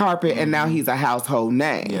red carpet, and now he's a household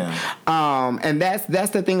name. And that's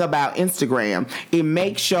the thing about Instagram. It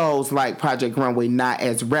makes shows like Project Runway not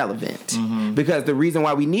as relevant. Because the reason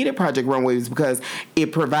why we needed Project Runway is because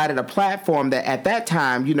it provided a platform that at that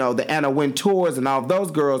time, you know, the Anna Wintours and all of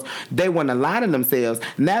those girls, they weren't aligning themselves.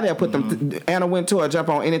 Now they'll put them, Anna Wintour jump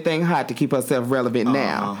on anything hot to keep herself relevant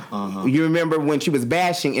now. You remember when she was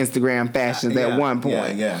bashing Instagram fashions at one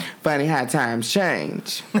point. Funny how times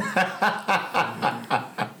change.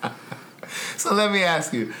 So let me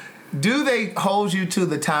ask you, do they hold you to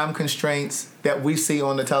the time constraints that we see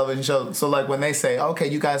on the television show? So like when they say, okay,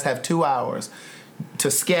 you guys have 2 hours to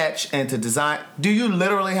sketch and to design, do you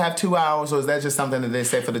literally have 2 hours, or is that just something that they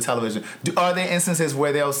say for the television? Are there instances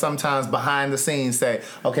where they'll sometimes behind the scenes say,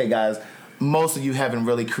 okay guys, most of you haven't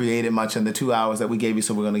really created much in the 2 hours that we gave you,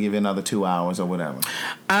 so we're going to give you another 2 hours or whatever?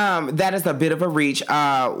 That is a bit of a reach.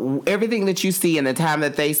 Everything that you see in the time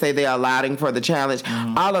that they say they're allowing for the challenge,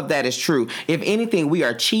 all of that is true. If anything, we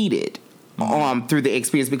are cheated through the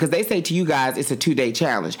experience, because they say to you guys it's a 2-day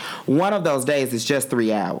challenge. One of those days is just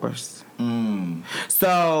 3 hours.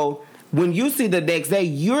 So when you see the next day,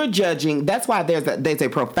 you're judging. That's why there's a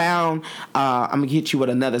profound. I'm gonna hit you with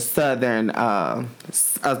another southern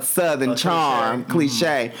charm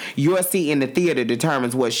cliche. Your seat in the theater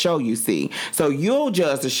determines what show you see. So you'll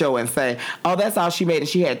judge the show and say, "Oh, that's all she made, and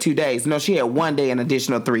she had 2 days." No, she had 1 day, an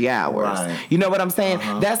additional 3 hours. You know what I'm saying?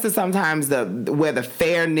 That's sometimes where the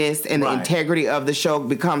fairness and the integrity of the show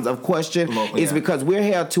becomes of question. Is because we're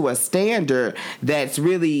held to a standard that's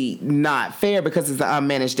really not fair, because it's an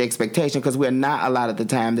unmanaged expectation. Because we're not allotted the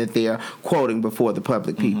time that they're quoting before the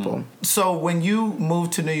public people. So when you move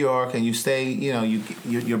to New York and you stay, you know,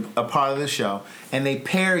 you're a part of the show, and they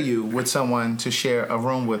pair you with someone to share a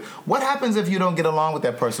room with, what happens if you don't get along with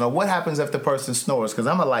that person, or what happens if the person snores? Because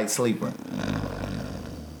I'm a light sleeper.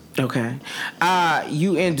 Okay,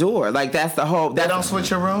 you endure. Like that's the whole. They don't switch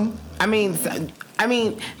your room. I mean,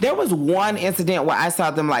 there was one incident where I saw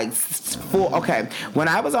them like full. Okay, when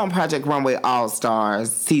I was on Project Runway Allstars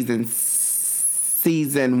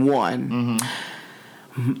season 1,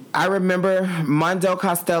 I remember Mondo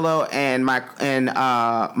Costello and not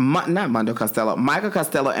Mondo Costello, Michael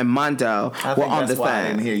Costello and Mondo were on the same. I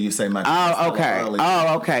didn't hear you say Michael. Oh, okay.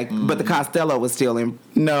 Oh, okay. But the Costello was still in.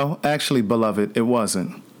 No, actually, beloved, it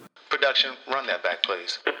wasn't. Production, run that back,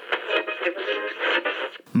 please.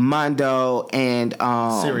 Mondo and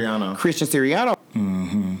Christian Siriano.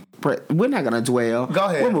 Mm-hmm. We're not going to dwell. Go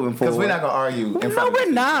ahead. We're moving forward. Because we're not going to argue in front of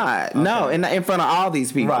we're not. Okay. No, in front of all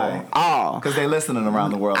these people. Right. All. Because they're listening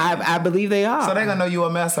around the world. I believe they are. So they're going to know you a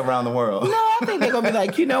mess around the world. No, I think they're going to be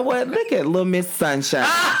like, you know what? Look at little Miss Sunshine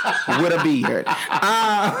with a beard.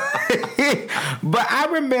 But I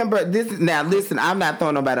remember this. Now, listen, I'm not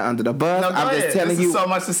throwing nobody under the bus. No, I'm just telling you. This is so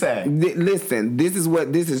much to say. Listen, this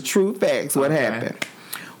is true facts. What happened?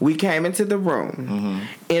 We came into the room.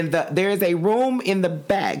 Mm-hmm. There is a room in the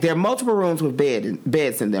back. There are multiple rooms with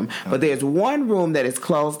beds in them, but there's one room that is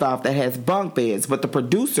closed off that has bunk beds. But the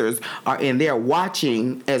producers are in there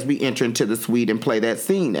watching as we enter into the suite and play that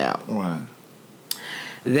scene out. Right.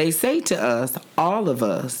 They say to us, all of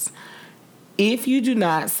us, if you do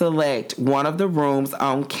not select one of the rooms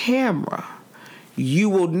on camera, you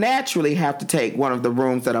will naturally have to take one of the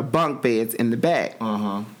rooms that are bunk beds in the back.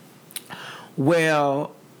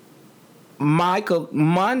 Well, Michael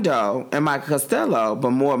Mondo and Michael Costello, but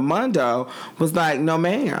more Mondo, was like, no,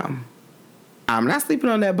 ma'am, I'm not sleeping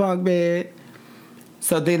on that bunk bed.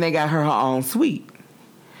 So then they got her own suite.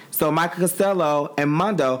 So Michael Costello and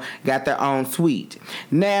Mondo got their own suite.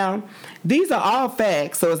 Now, these are all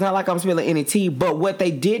facts, so it's not like I'm spilling any tea, but what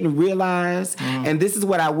they didn't realize, and this is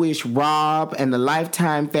what I wish Rob and the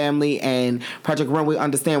Lifetime family and Project Runway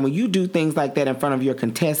understand, when you do things like that in front of your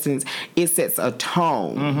contestants, it sets a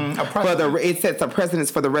tone. It sets a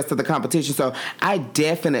precedence for the rest of the competition. So I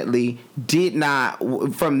definitely did not,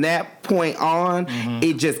 from that point on,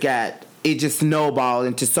 it just snowballed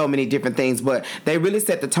into so many different things, but they really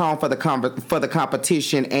set the tone for the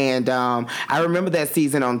competition. And I remember that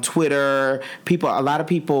season on Twitter. A lot of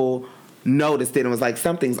people noticed it and was like,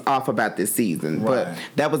 something's off about this season. Right.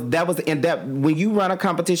 But that was when you run a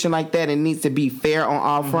competition like that, it needs to be fair on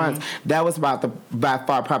all fronts. That was by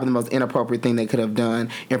far probably the most inappropriate thing they could have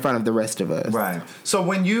done in front of the rest of us. Right. So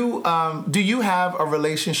when you do you have a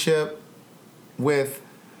relationship with,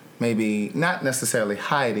 maybe not necessarily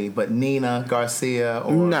Heidi, but Nina Garcia?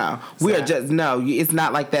 Or no, it's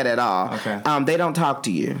not like that at all. Okay. They don't talk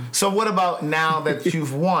to you. So what about now that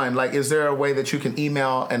you've won? Like, is there a way that you can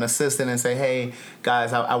email an assistant and say, hey,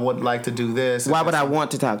 guys, I would like to do this? Why would I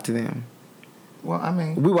want to talk to them? Well, I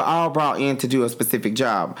mean, we were all brought in to do a specific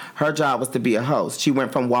job. Her job was to be a host. She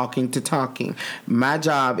went from walking to talking. My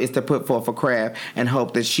job is to put forth a craft and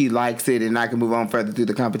hope that she likes it and I can move on further through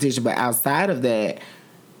the competition. But outside of that,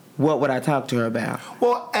 what would I talk to her about?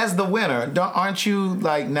 Well, as the winner, aren't you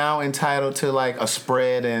like now entitled to like a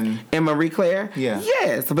spread and Marie Claire? Yeah.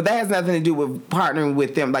 Yes, but that has nothing to do with partnering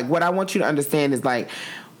with them. Like, what I want you to understand is, like,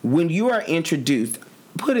 when you are introduced,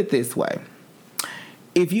 put it this way.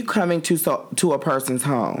 If you come into to a person's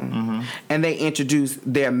home and they introduce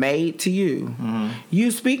their maid to you,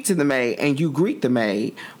 you speak to the maid and you greet the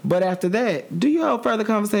maid. But after that, do you hold further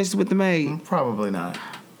conversations with the maid? Probably not.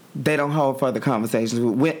 They don't hold further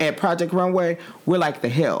conversations. At Project Runway, we're like the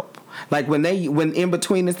help. Like when in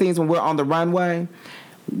between the scenes when we're on the runway,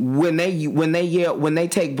 when they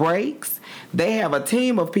take breaks, they have a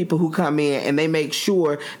team of people who come in and they make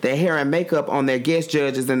sure that hair and makeup on their guest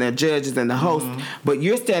judges and their judges and the host. But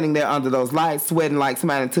you're standing there under those lights, sweating like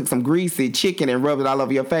somebody took some greasy chicken and rubbed it all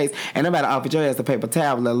over your face, and nobody offered your ass a paper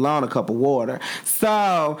towel, let alone a cup of water.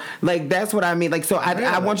 So, like, that's what I mean. Like, so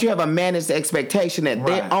I want you to have a managed expectation that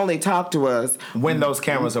they only talk to us when those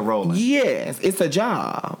cameras are rolling. Yes, it's a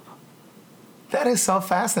job. That is so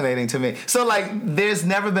fascinating to me. So, like, there's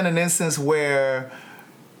never been an instance where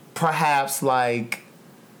perhaps, like,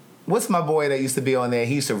 what's my boy that used to be on there?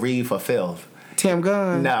 He used to read for filth. Tim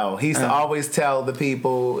Gunn? No, he used to always tell the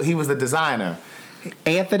people, he was the designer.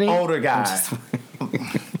 Anthony? Older guy.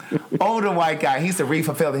 Older white guy. He used to read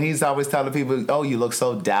for filth, and he used to always tell the people, oh, you look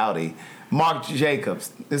so dowdy. Mark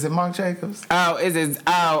Jacobs. Is it Mark Jacobs? Oh,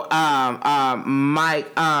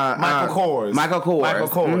 Michael Kors. Michael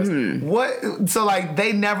Kors. What? So, like,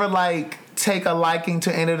 they never, like, take a liking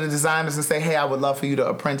to any of the designers and say, hey, I would love for you to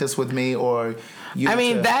apprentice with me, or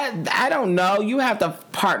I don't know. You have to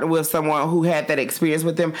partner with someone who had that experience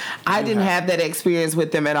with them. I didn't have that experience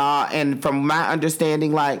with them at all, and from my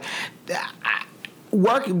understanding, like,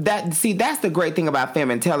 that's the great thing about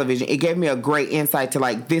film and television. It gave me a great insight to,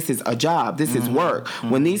 like, this is a job, this is work.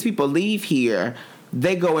 When these people leave here,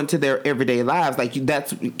 they go into their everyday lives. Like,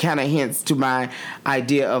 that's kind of hints to my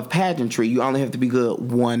idea of pageantry. You only have to be good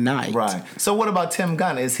one night. Right. So what about Tim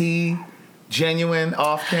Gunn? Is he genuine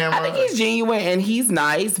off camera? I think he's genuine and he's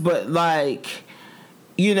nice, but, like,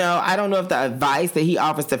 you know, I don't know if the advice that he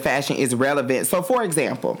offers to fashion is relevant. So, for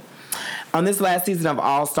example, on this last season of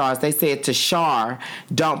Allstars, they said to Shar,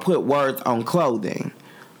 don't put words on clothing.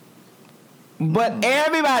 But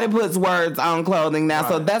everybody puts words on clothing now,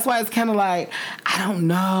 so that's why it's kind of like, I don't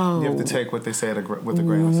know. You have to take what they say with a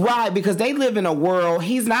grain of salt. Right, because they live in a world,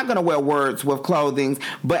 he's not going to wear words with clothing,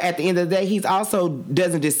 but at the end of the day, he's also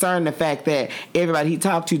doesn't discern the fact that everybody he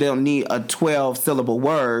talked to don't need a 12-syllable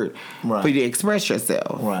word for you to express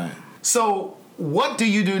yourself. Right. So, what do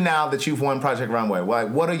you do now that you've won Project Runway?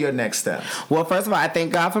 What are your next steps? Well, first of all, I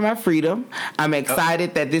thank God for my freedom. I'm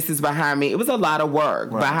excited that this is behind me. It was a lot of work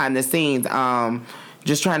behind the scenes.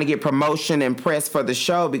 Just trying to get promotion and press for the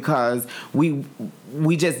show because we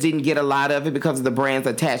just didn't get a lot of it because of the brand's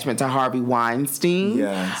attachment to Harvey Weinstein.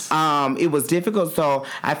 Yes. It was difficult, so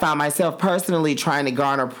I found myself personally trying to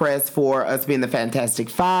garner press for us being the Fantastic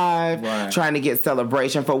Five, trying to get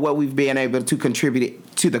celebration for what we've been able to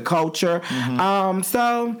contribute to the culture.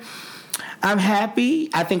 So I'm happy.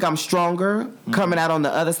 I think I'm stronger coming out on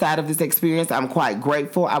the other side of this experience. I'm quite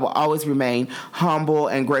grateful. I will always remain humble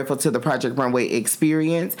and grateful to the Project Runway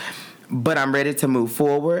experience, but I'm ready to move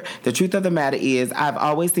forward. The truth of the matter is I've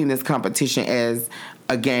always seen this competition as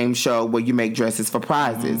a game show where you make dresses for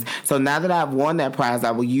prizes. So now that I've won that prize,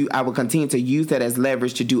 I will continue to use that as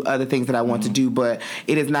leverage to do other things that I want to do, but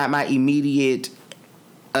it is not my immediate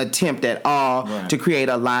attempt at all to create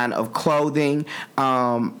a line of clothing.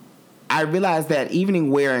 I realized that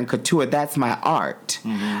evening wear and couture, that's my art.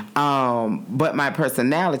 But my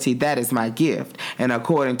personality, that is my gift. And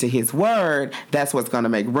according to his word, that's what's going to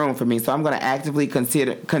make room for me. So I'm going to actively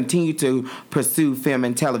continue to pursue film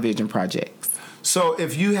and television projects. So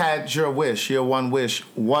if you had your one wish,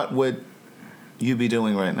 what would you be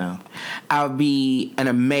doing right now? I would be an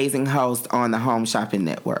amazing host on the Home Shopping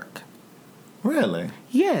Network. Really?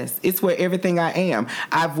 Yes, it's where everything I am.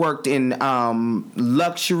 I've worked in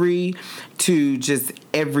luxury to just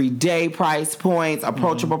everyday price points,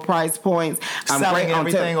 approachable price points. I'm selling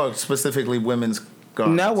everything or specifically women's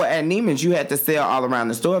garments? No, at Neiman's you had to sell all around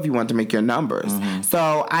the store if you want to make your numbers.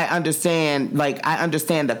 So I understand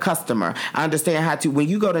the customer. I understand how to, when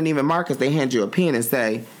you go to Neiman Marcus, they hand you a pen and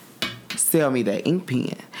say, sell me that ink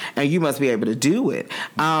pen, and you must be able to do it.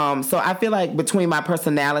 So I feel like between my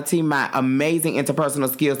personality, my amazing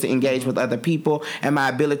interpersonal skills to engage with other people, and my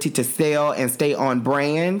ability to sell and stay on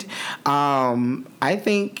brand, I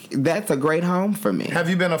think that's a great home for me. Have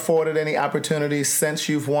you been afforded any opportunities since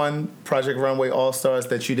you've won Project Runway All-Stars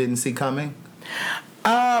that you didn't see coming?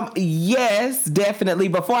 Yes, definitely.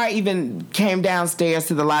 Before I even came downstairs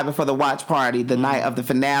to the lobby for the watch party, the night of the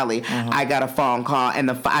finale, I got a phone call, and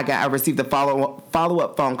I received a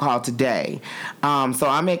follow-up phone call today. So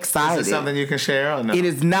I'm excited. Is it something you can share or no? It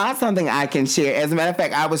is not something I can share. As a matter of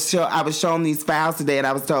fact, I was shown these files today, and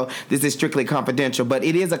I was told this is strictly confidential. But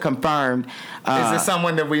it is a confirmed. Is it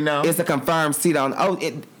someone that we know? It's a confirmed seat on.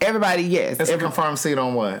 Everybody, yes. It's a confirmed seat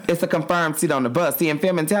on what? It's a confirmed seat on the bus. See, in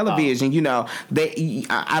film and television,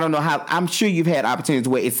 I don't know how. I'm sure you've had opportunities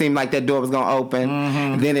where it seemed like that door was going to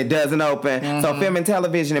open, then it doesn't open. So film and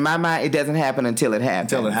television, in my mind, it doesn't happen until it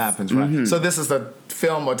happens. Until it happens, right? So this is a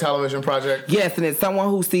film or television project? Yes, and it's someone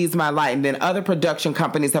who sees my light, and then other production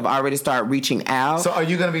companies have already started reaching out. So are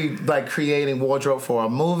you going to be like creating wardrobe for a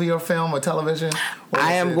movie or film or television?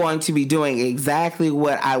 I am going to be doing exactly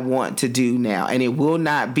what I want to do now, and it will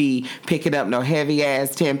not be picking up no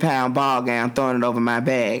heavy-ass 10-pound ball gown, throwing it over my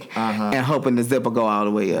bag, and hoping the zipper go all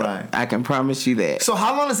the way up. Right. I can promise you that. So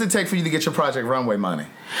how long does it take for you to get your Project Runway money?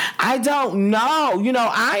 I don't know.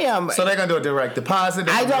 I am... So they're going to do a direct deposit?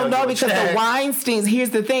 I don't know because the Weinsteins...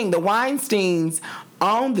 Here's the thing. The Weinsteins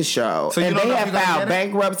own the show, so and they have filed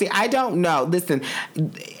bankruptcy. I don't know. Listen,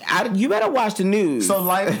 you better watch the news. So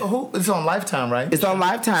it's on Lifetime, right? It's on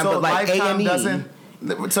Lifetime, so but like Lifetime A&E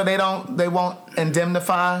doesn't. So they won't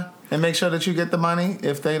indemnify and make sure that you get the money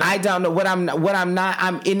if they don't? I don't know.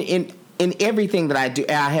 I'm in everything that I do,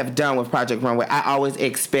 I have done with Project Runway, I always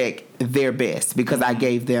expect their best because I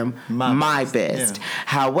gave them my best. Yeah.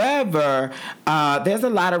 However, there's a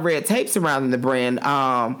lot of red tape surrounding the brand.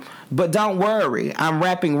 But don't worry, I'm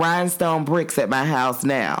wrapping rhinestone bricks at my house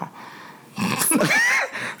now.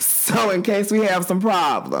 So in case we have some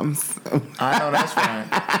problems. I know that's fine.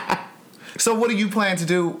 So what do you plan to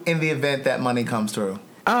do in the event that money comes through?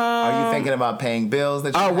 Are you thinking about paying bills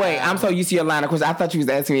that you have? Wait, I'm so used to your line of questions. I thought you was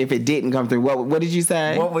asking me if it didn't come through. What did you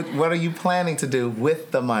say? What are you planning to do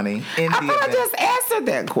with the money in the event? I just answered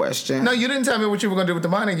that question. No, you didn't tell me what you were going to do with the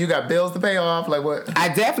money. You got bills to pay off. Like what?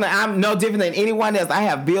 I'm no different than anyone else. I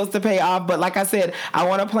have bills to pay off. But like I said, I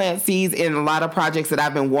want to plant seeds in a lot of projects that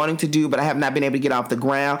I've been wanting to do, but I have not been able to get off the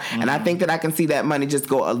ground. And I think that I can see that money just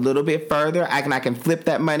go a little bit further. I can flip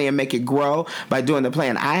that money and make it grow by doing the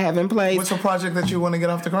plan I have in place. What's a project that you want to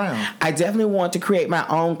get off the ground? I definitely want to create my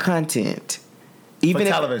own content. Even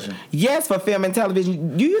for television. Yes, for film and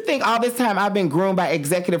television. Do you think all this time I've been groomed by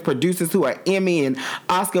executive producers who are Emmy and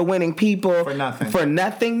Oscar-winning people for nothing? For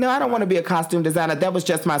nothing? No, I don't want to be a costume designer. That was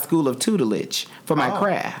just my school of tutelage for my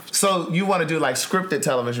craft. So you want to do like scripted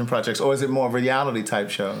television projects, or is it more reality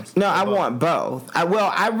type shows? No, I want both.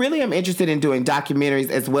 I really am interested in doing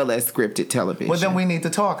documentaries as well as scripted television. Well, then we need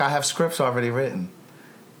to talk. I have scripts already written.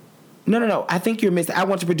 No. I think you're missing. I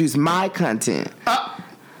want to produce my content.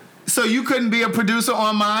 So you couldn't be a producer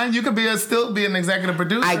on mine? You could still be an executive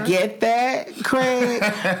producer? I get that, Craig.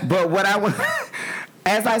 But what I want...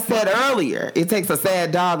 As I said earlier, it takes a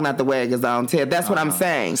sad dog not to wag his own tail. That's what I'm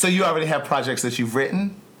saying. So you already have projects that you've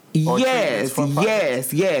written? Yes.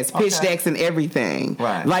 Pitch decks and everything.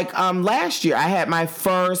 Right. Like last year, I had my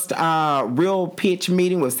first real pitch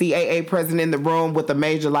meeting with CAA president in the room with a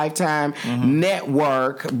major Lifetime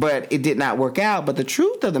network, but it did not work out. But the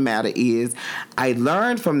truth of the matter is, I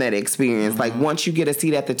learned from that experience. Like once you get a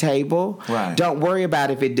seat at the table, don't worry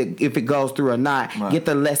about if it goes through or not. Right. Get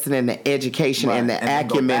the lesson and the education and the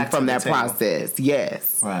acumen from that process.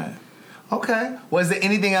 Yes. Right. Okay. Was there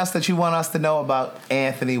anything else that you want us to know about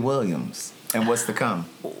Anthony Williams and what's to come?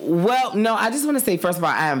 Well, no, I just want to say, first of all,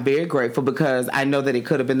 I am very grateful because I know that it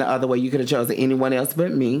could have been the other way. You could have chosen anyone else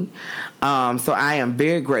but me. So I am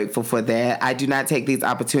very grateful for that. I do not take these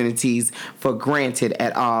opportunities for granted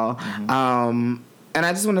at all. And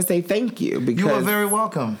I just want to say thank you. Because you are very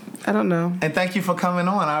welcome. I don't know. And thank you for coming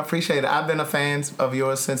on. I appreciate it. I've been a fan of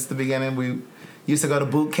yours since the beginning. We used to go to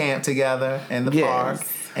boot camp together in the park.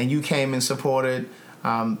 And you came and supported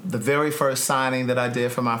the very first signing that I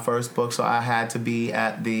did for my first book, so I had to be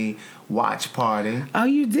at the watch party. Oh,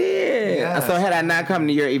 you did? Yes. So had I not come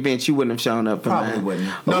to your event, you wouldn't have shown up for Probably mine.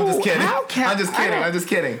 wouldn't. No, I'm just kidding. I'm just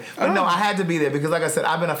kidding. But no, I had to be there because, like I said,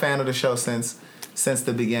 I've been a fan of the show since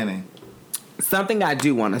the beginning. Something I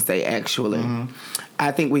do want to say, actually.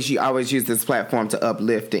 I think we should always use this platform to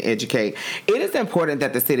uplift and educate. It is important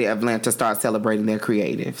that the city of Atlanta start celebrating their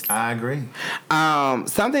creatives. I agree.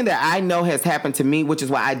 Something that I know has happened to me, which is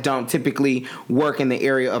why I don't typically work in the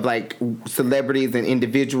area of like celebrities and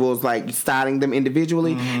individuals, like styling them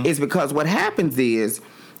individually, is because what happens is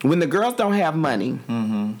when the girls don't have money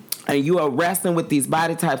and you are wrestling with these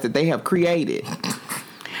body types that they have created,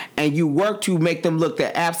 and you work to make them look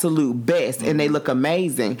their absolute best, and they look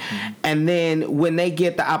amazing. And then when they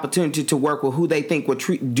get the opportunity to work with who they think will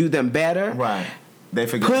do them better, they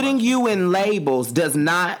forget. Putting you in labels does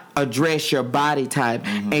not address your body type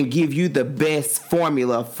and give you the best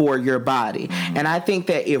formula for your body. And I think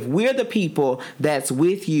that if we're the people that's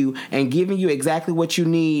with you and giving you exactly what you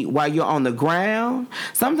need while you're on the ground,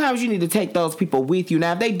 sometimes you need to take those people with you.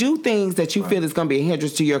 Now, if they do things that you feel is going to be a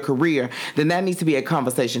hindrance to your career, then that needs to be a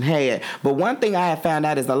conversation had. But one thing I have found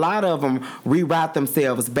out is a lot of them reroute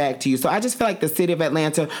themselves back to you. So I just feel like the city of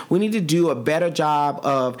Atlanta, we need to do a better job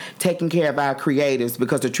of taking care of our creatives,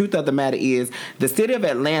 because the truth of the matter is the city of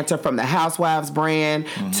Atlanta, from the Housewives brand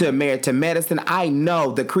to Married to Medicine, I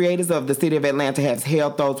know the creators of the city of Atlanta have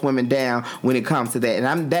held those women down when it comes to that.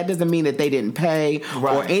 And that doesn't mean that they didn't pay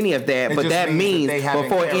or any of that, but that means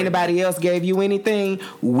before anybody else gave you anything,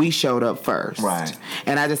 we showed up first. Right.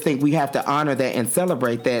 And I just think we have to honor that and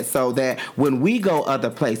celebrate that so that when we go other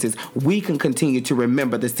places, we can continue to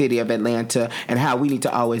remember the city of Atlanta and how we need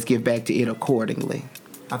to always give back to it accordingly.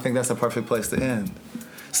 I think that's a perfect place to end.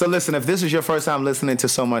 So listen, if this is your first time listening to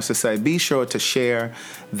So Much to Say, be sure to share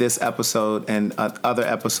this episode and other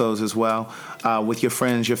episodes as well with your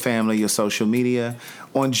friends, your family, your social media.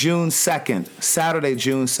 On June 2nd, Saturday,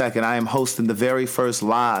 June 2nd, I am hosting the very first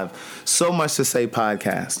live So Much to Say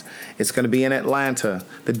podcast. It's going to be in Atlanta.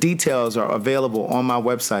 The details are available on my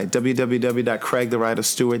website,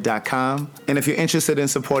 www.craigthewriterstewart.com. And if you're interested in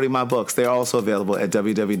supporting my books, they're also available at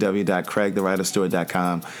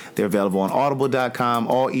www.craigthewriterstewart.com. They're available on audible.com,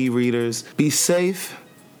 all e-readers. Be safe.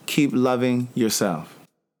 Keep loving yourself.